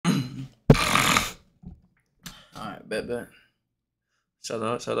Bet. Shout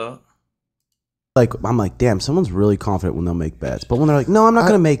out. Like, I'm like, damn, someone's really confident when they'll make bets. But when they're like, no, I'm not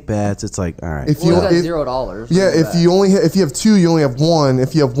going to make bets, it's like, all right. If you got $0, yeah, if you have two, you only have one.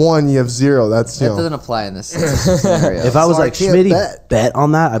 If you have one, you have zero. That doesn't apply in this scenario. If I was like, Schmitty bet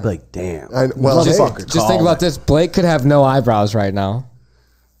on that, I'd be like, damn. Just think about this. Blake could have no eyebrows right now.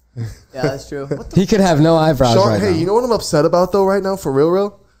 Yeah, that's true. He could have no eyebrows right now. Hey, you know what I'm upset about though right now, for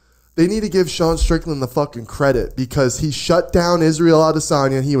real? They need to give Sean Strickland the fucking credit because he shut down Israel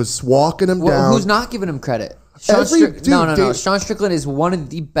Adesanya and he was walking him down. Who's not giving him credit? No. Sean Strickland is one of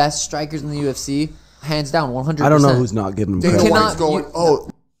the best strikers in the UFC, hands down, 100%. I don't know who's not giving him credit. White's going,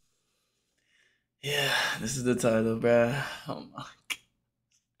 yeah, this is the title, bruh. Oh my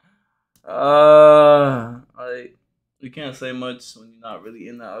god. Like, you can't say much when you're not really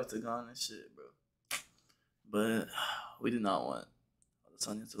in the octagon and shit, bro. But we did not want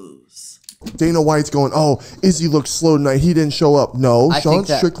Adesanya to lose. Dana White's going, oh, Izzy looked slow tonight. He didn't show up. No, Sean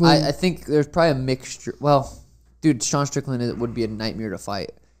Strickland. I think there's probably a mixture. Well, dude, Sean Strickland would be a nightmare to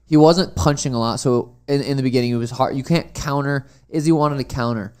fight. He wasn't punching a lot, so in the beginning it was hard. You can't counter. Izzy wanted to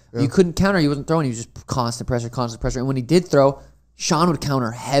counter. Yeah. You couldn't counter. He wasn't throwing. He was just constant pressure. And when he did throw, Sean would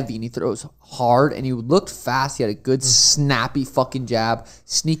counter heavy, and he throws hard, and he looked fast. He had a good, snappy fucking jab,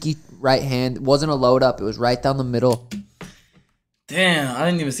 sneaky right hand. It wasn't a load up. It was right down the middle. Damn, I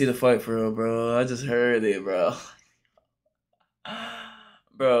didn't even see the fight for real, bro. I just heard it, bro.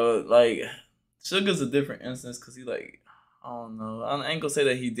 Bro, like, Sugar's a different instance because he, like, I don't know. I ain't gonna say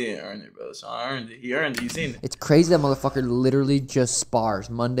that he didn't earn it, bro. Sean earned it. He earned it. You seen it. It's crazy that motherfucker literally just spars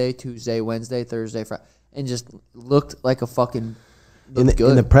Monday, Tuesday, Wednesday, Thursday, Friday, and just looked like a fucking... In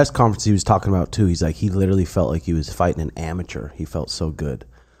the press conference he was talking about, too, he's like, he literally felt like he was fighting an amateur. He felt so good.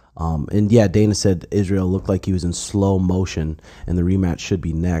 And yeah, Dana said Israel looked like he was in slow motion and the rematch should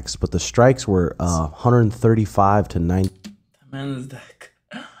be next. But the strikes were 135 to 90. That man is that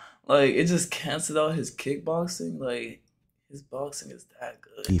good. Like, it just canceled out his kickboxing. Like, his boxing is that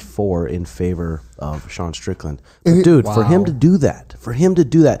good. 4 in favor of Sean Strickland. But dude, for him to do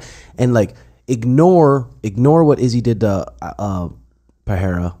that, and like ignore what Izzy did to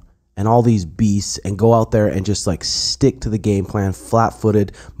Pereira and all these beasts and go out there and just like stick to the game plan,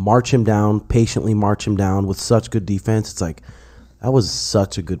 flat-footed, patiently march him down with such good defense. It's like, that was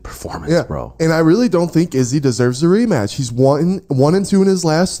such a good performance, bro. And I really don't think Izzy deserves a rematch. He's 1-2 in his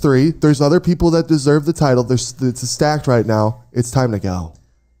last 3. There's other people that deserve the title. It's stacked right now. It's time to go.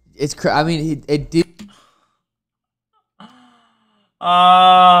 I mean, it did.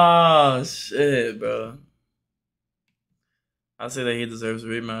 Oh, shit, bro. I say that he deserves a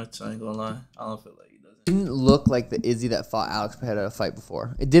rematch. I ain't gonna lie. I don't feel like he doesn't. It didn't look like the Izzy that fought Alex Pereira fight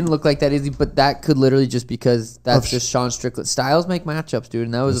before. It didn't look like that Izzy, but that could literally just because that's just Sean Strickland. Styles make matchups, dude,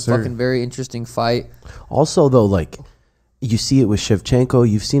 and that was a fucking very interesting fight. Also, though, like, you see it with Shevchenko.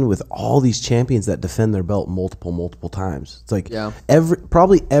 You've seen it with all these champions that defend their belt multiple times. It's like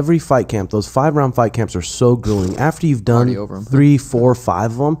probably every fight camp, those 5-round fight camps are so grueling. After you've done 3, 4,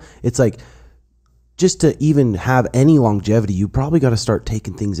 5 of them, it's like, just to even have any longevity, you probably got to start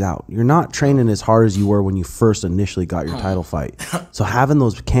taking things out. You're not training as hard as you were when you first initially got your title fight. So having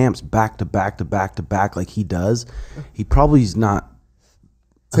those camps back to back like he does, he probably is not.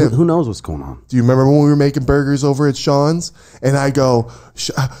 Tim, who knows what's going on? Do you remember when we were making burgers over at Sean's? And I go,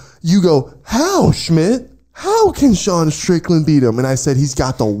 you go, how, Schmidt? How can Sean Strickland beat him? And I said, he's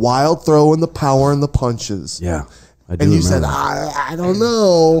got the wild throw and the power and the punches. Yeah. I do and you said, I don't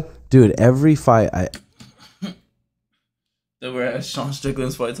know. Dude, every fight that we're at Sean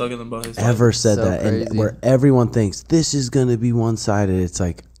Strickland's fight talking about his ever said so that, crazy. And where everyone thinks this is gonna be one-sided. It's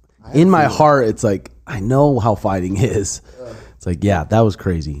like, in my heart, it's like, I know how fighting is. It's like, yeah, that was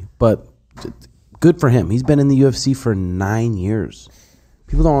crazy, but good for him. He's been in the UFC for 9 years.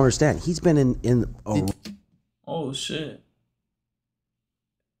 People don't understand. He's been in. Oh shit!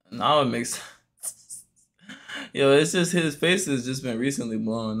 Now it makes. Yo, it's just his face has just been recently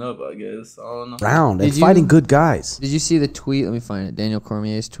blowing up, I guess. I don't know. Round and fighting good guys. Did you see the tweet? Let me find it. Daniel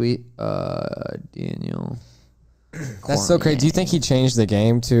Cormier's tweet. Daniel. That's so crazy. Do you think he changed the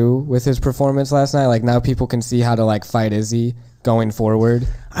game too with his performance last night? Like now people can see how to like fight Izzy going forward.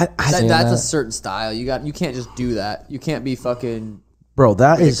 That's a certain style. You can't just do that. You can't be fucking bro.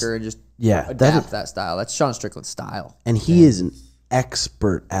 That is and just adapt that style. That's Sean Strickland's style, and he is an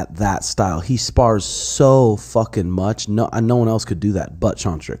expert at that style. He spars so fucking much. No one else could do that but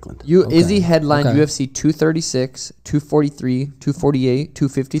Sean Strickland. Izzy headlined UFC 236, 243, 248,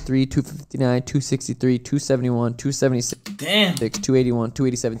 253, 259, 263, 271, 276, 281,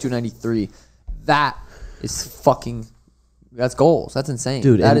 287, 293. That is fucking That's goals. That's insane,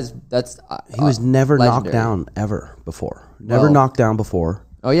 dude. That's he was never legendary. knocked down ever before. Never knocked down before.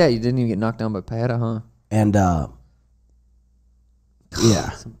 Oh yeah, you didn't even get knocked down by Pereira, huh? And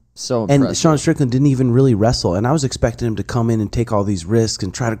yeah. So impressive. And Sean Strickland didn't even really wrestle. And I was expecting him to come in and take all these risks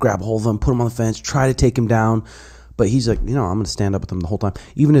and try to grab hold of him, put him on the fence, try to take him down. But he's like, I'm going to stand up with him the whole time.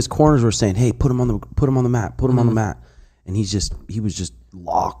 Even his corners were saying, "Hey, put him on the mat, put him on the mat." And he was just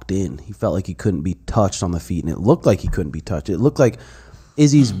locked in. He felt like he couldn't be touched on the feet, and it looked like he couldn't be touched. It looked like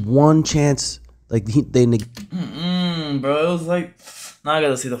Izzy's one chance. Like bro, it was like, now I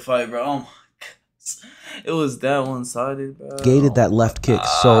gotta see the fight, bro. Oh my goodness. It was that one-sided, bro. Gated that left kick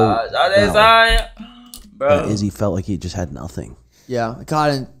so well, bro. That Izzy felt like he just had nothing. Yeah,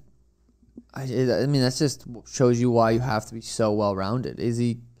 God, and I mean that just shows you why you have to be so well-rounded.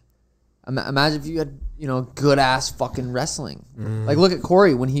 Izzy, imagine if you had good ass fucking wrestling. Like look at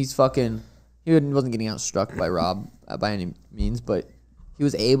Corey when he wasn't getting outstruck by Rob by any means, but he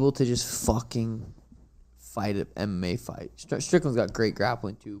was able to just fucking fight an MMA fight. Strickland's got great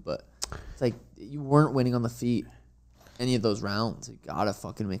grappling too, but it's like you weren't winning on the feet any of those rounds. You gotta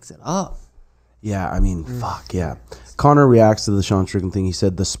fucking mix it up. Yeah, I mean, fuck, yeah. Connor reacts to the Sean Strickland thing. He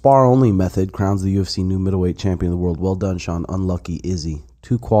said, "The spar-only method crowns the UFC new middleweight champion of the world. Well done, Sean. Unlucky Izzy.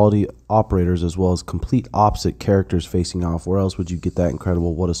 Two quality operators as well as complete opposite characters facing off. Where else would you get that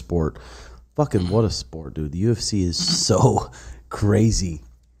incredible? What a sport. Fucking what a sport, dude. The UFC is so crazy.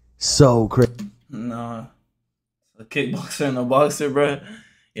 So crazy. Nah. A kickboxer and a boxer, bro.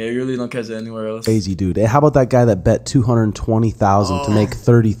 Yeah, you really don't catch it anywhere else. Crazy, dude. Hey, how about that guy that bet 220,000 to make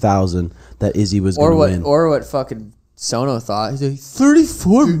 30,000 that Izzy was going to win? Or what fucking Sono thought. He's like,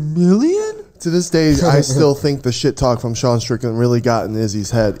 34 million? To this day, I still think the shit talk from Sean Strickland really got in Izzy's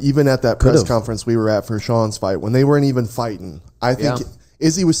head. Even at that press conference we were at for Sean's fight, when they weren't even fighting. I think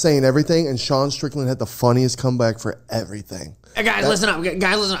Izzy was saying everything, and Sean Strickland had the funniest comeback for everything. Hey, guys, listen up.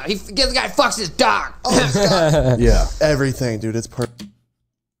 Guys, listen up. The guy fucks his dog. Yeah. Everything, dude. It's perfect.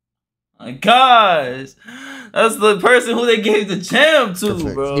 My gosh, that's the person who they gave the champ to,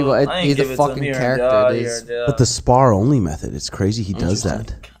 bro. He's a fucking character. But the spar-only method, it's crazy he does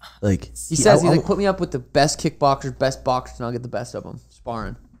that. Like he says, he's like, put me up with the best kickboxers, best boxers, and I'll get the best of them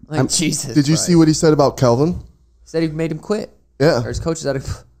sparring. Like, Jesus. Did you see what he said about Kelvin? He said he made him quit. Yeah. Or his coach said,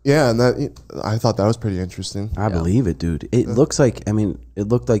 yeah, and I thought that was pretty interesting. I believe it, dude. It looks like, it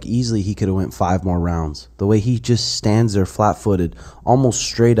looked like easily he could have went 5 more rounds. The way he just stands there flat-footed, almost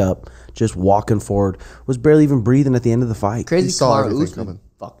straight up, just walking forward, was barely even breathing at the end of the fight. Crazy Kamaru Usman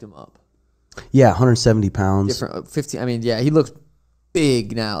fucked him up. Yeah, 170 pounds. Different, 15. I mean, yeah, he looks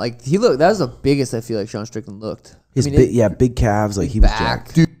big now. Like that was the biggest I feel like Sean Strickland looked. Big calves. Like he was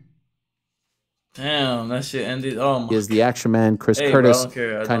jacked. Dude. Damn, that shit ended. Oh my. Is the action man Chris Curtis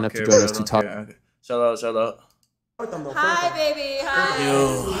kind enough to join us to talk? Okay. Shout out. Hi, baby. Hi.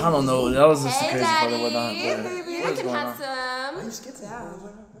 Yo, I don't know. That was just a crazy part of what Hey, baby. You're looking handsome.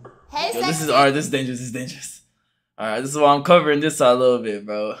 Hey, Yo, this is alright. This is dangerous. All right, this is why I'm covering this side a little bit,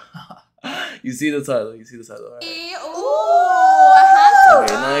 bro. You see the title. Right? Ooh, handsome.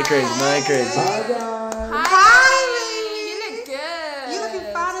 Okay, nothing crazy. Hi, baby. You look good. You looking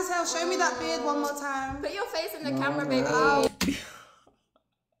fine as hell. Show me that beard one more time. Put your face in the camera, baby.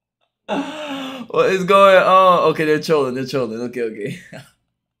 What is going on? Okay, they're trolling. Okay.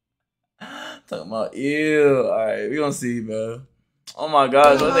 Talking about ew. All right, we gonna see, bro. Oh my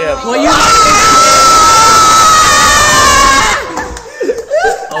gosh, what they have?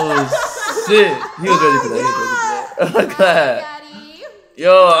 Oh shit, he was ready for that. Look at that.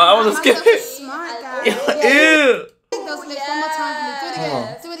 Yo, I was scared. Smart guy. Ew. Those lips one more time for me.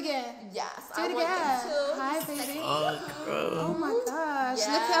 Do it again. Yes, Do it again. Hi, baby. Fuck, bro. Oh my gosh.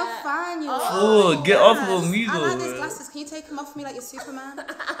 Look how fine you are. Oh, get off of me, I like these though. glasses. Can you take them off for me like you're Superman?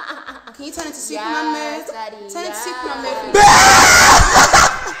 Can you turn into Superman mode? Turn into Superman mode.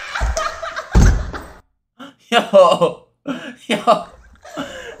 Yo.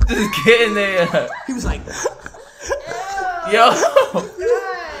 Just get in there. He was like, Yo.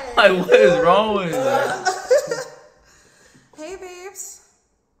 Like, what is wrong with that? Hey, babes.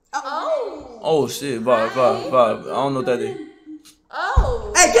 Oh, shit. Bob. I don't know what that is.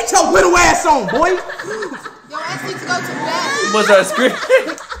 Oh. "Hey, get your little ass on, boy." Yo, ass need to go to bed. What's that screaming?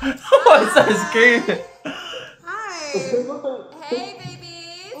 What's that screaming? Hi. Hey,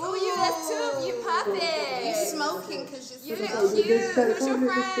 baby. Ooh, Ooh, there's 2 of you puppets. You smoking because You you're look cute. Who's your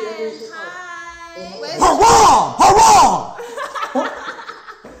friend? Hi. Where's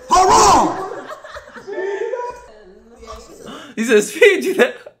Haram! He said, speed you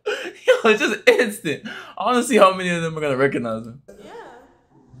that. Yo, it's just instant. I want to see how many of them are going to recognize him. Yeah.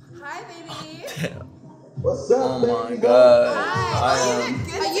 Hi, baby. Damn. Oh my god. Are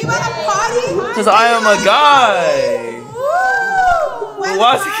you at a party? Because I am a guy.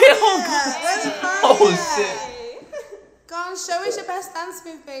 Why is he home? Oh shit. Go on, show us your best dance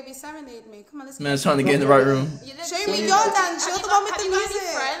move, baby. Serenade me. Come on, let's go. Man's trying to get in the right room. Show me your dance. You're the one with the music.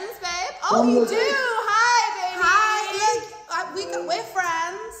 Friends, babe? Oh, you do. Hi, baby. Hi. Look, we're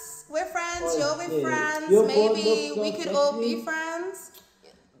friends. We're friends. You're with friends. Maybe we could all be friends.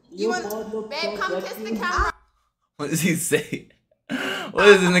 You want, babe? Come kiss the camera. What does he say? What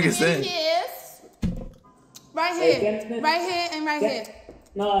does this nigga say? Kiss. Right here, right here, and right here.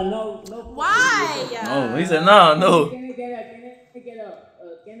 No. Why? Oh, he said no. Can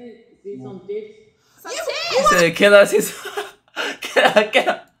I see some tits? Some tits. He said, can I see some? Can I?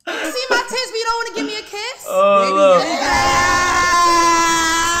 See my tits, but you don't want to give me a kiss? Oh, look.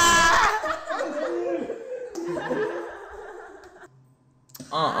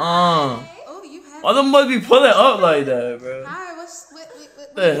 Oh, you have. Why the must be pulling up like that, bro? Hi, what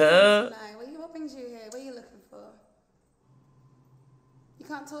the hell? What brings you here? What are you looking for? You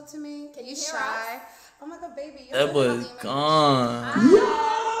can't talk to me? Can you shy? hear us? Oh my god, baby. That boy's gone.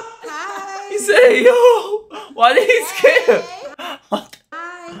 Hi. He said, yo, why did he scare? Hi.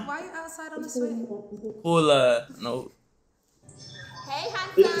 Why are you outside on the swing? Cool, no. Hey,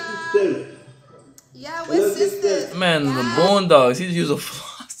 handsome. Yeah, we're sisters. Man, the Boondocks, he just used a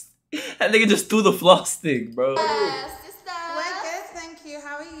floss. That nigga just threw the floss stick, bro. Sister. We're good, thank you.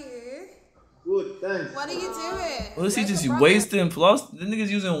 How are you? Good, thanks. What are you doing? What is he just wasting floss? The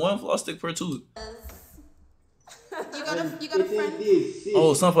nigga's using one floss stick per tooth. You got a friend?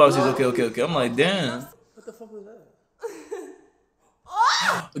 Oh, sunflower seeds. Okay. I'm like, damn. What the fuck was that?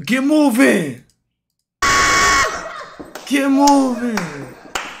 Get moving. Get moving.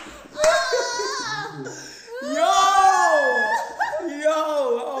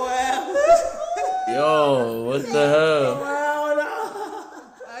 Yo, what the hell?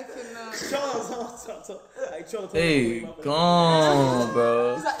 I cannot. Hey, gone,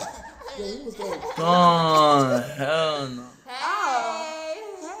 bro. Gone. Hell no.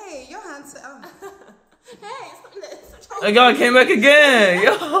 Hey, you're handsome. That guy came back again.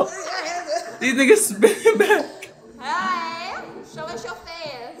 Yo. These niggas spinning back. Hey, show us your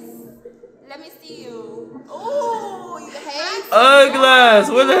face. Let me see you. Oh, you hate. Glass,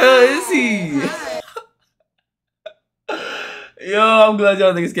 where the hell is he? Yo, I'm glad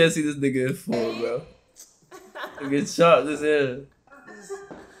y'all niggas can't see this nigga in full, bro. He gets shot this here.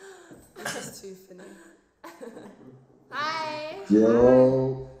 This is too funny. Hi.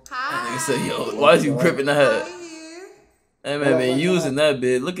 Yo. That nigga said, yo, why is you gripping the hat? Hey man, been using that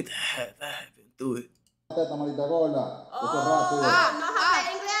bit. Look at the hat. That hat been through it. No.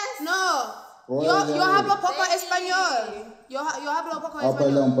 Yo hablo poco español. Yo hablo poco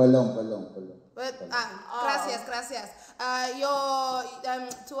español. Perdón. Gracias.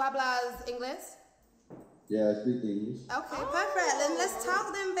 ¿Tú hablas inglés? Yeah, I speak English. Okay, perfect. Then let's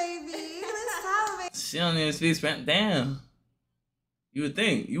talk then, baby. Let's talk, baby. She don't even speak Spanish. Damn. You would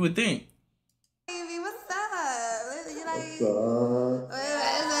think. Baby, what's up? You like?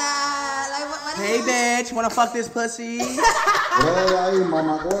 Hey, bitch, wanna fuck this pussy?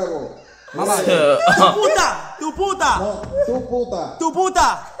 Tu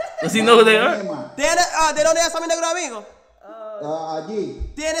puta. Does he know who they are? ¿De dónde es mi negro amigo? Allí.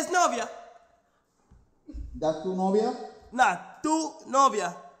 ¿Tienes novia? ¿Das tu novia? Nah, tu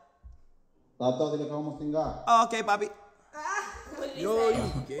novia. Trata de que vamos a cingar. Oh, ok, papi. Yo,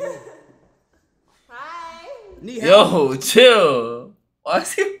 hi. Yo, chill. Why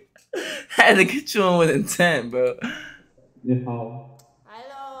is he had to get you on with intent, bro? Hello.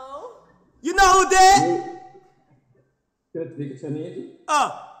 You know who that?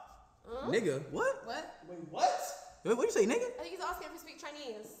 Nigga, what? What? Wait, what? What you say, nigga? I think he's asking if you speak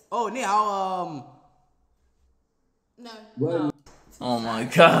Chinese. Oh, ni hao, No. Oh my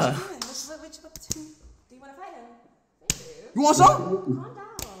god. What you up to? Do you want to fight him? You want some? Calm down.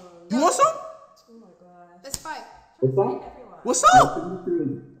 You want some? Oh my god. Let's fight. What's up?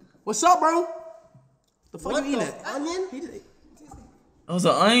 What's up, bro? The fuck you eating? Onion? That was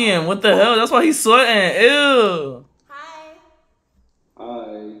an onion. What the hell? That's why he's sweating. Ew. Hi.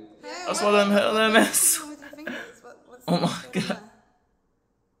 That's why them hell that mess. Oh my god.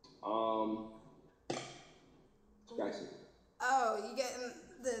 Oh, you getting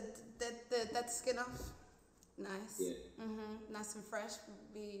that skin off? Nice. Yeah. Nice and fresh.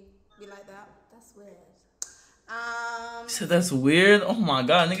 Be like that. That's weird. He said that's weird. Oh my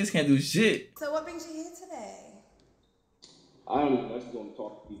god, niggas can't do shit. So what brings you here today? I don't know. I just want to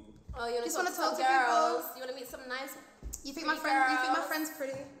talk to people. Oh, you Just want wanna to talk talk to girls? people? You want to meet some nice? You think Pretty my friend's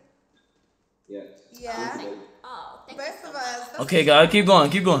pretty? Yeah. Oh, both of us. That's okay, guys, keep going,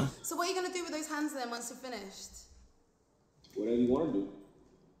 keep going. So what are you gonna do with those hands then once you're finished? Whatever you want to do.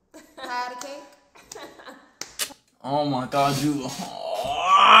 Pat a cake. Oh my God, you.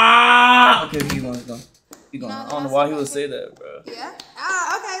 Okay, keep going, keep going. Keep going. I don't know why he would say that, bro. Yeah.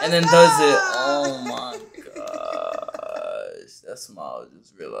 Ah, okay. And then does it. Oh my gosh. That smile,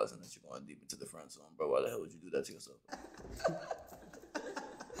 just realizing that you're going deep into the friend zone, bro. Why the hell would you do that to yourself?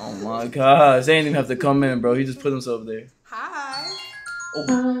 Oh my gosh. They ain't even have to come in, bro. He just put himself there. Hi.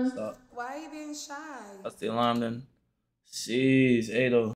 Oh, stop. Why are you being shy? That's the alarm then. Jeez, Ado.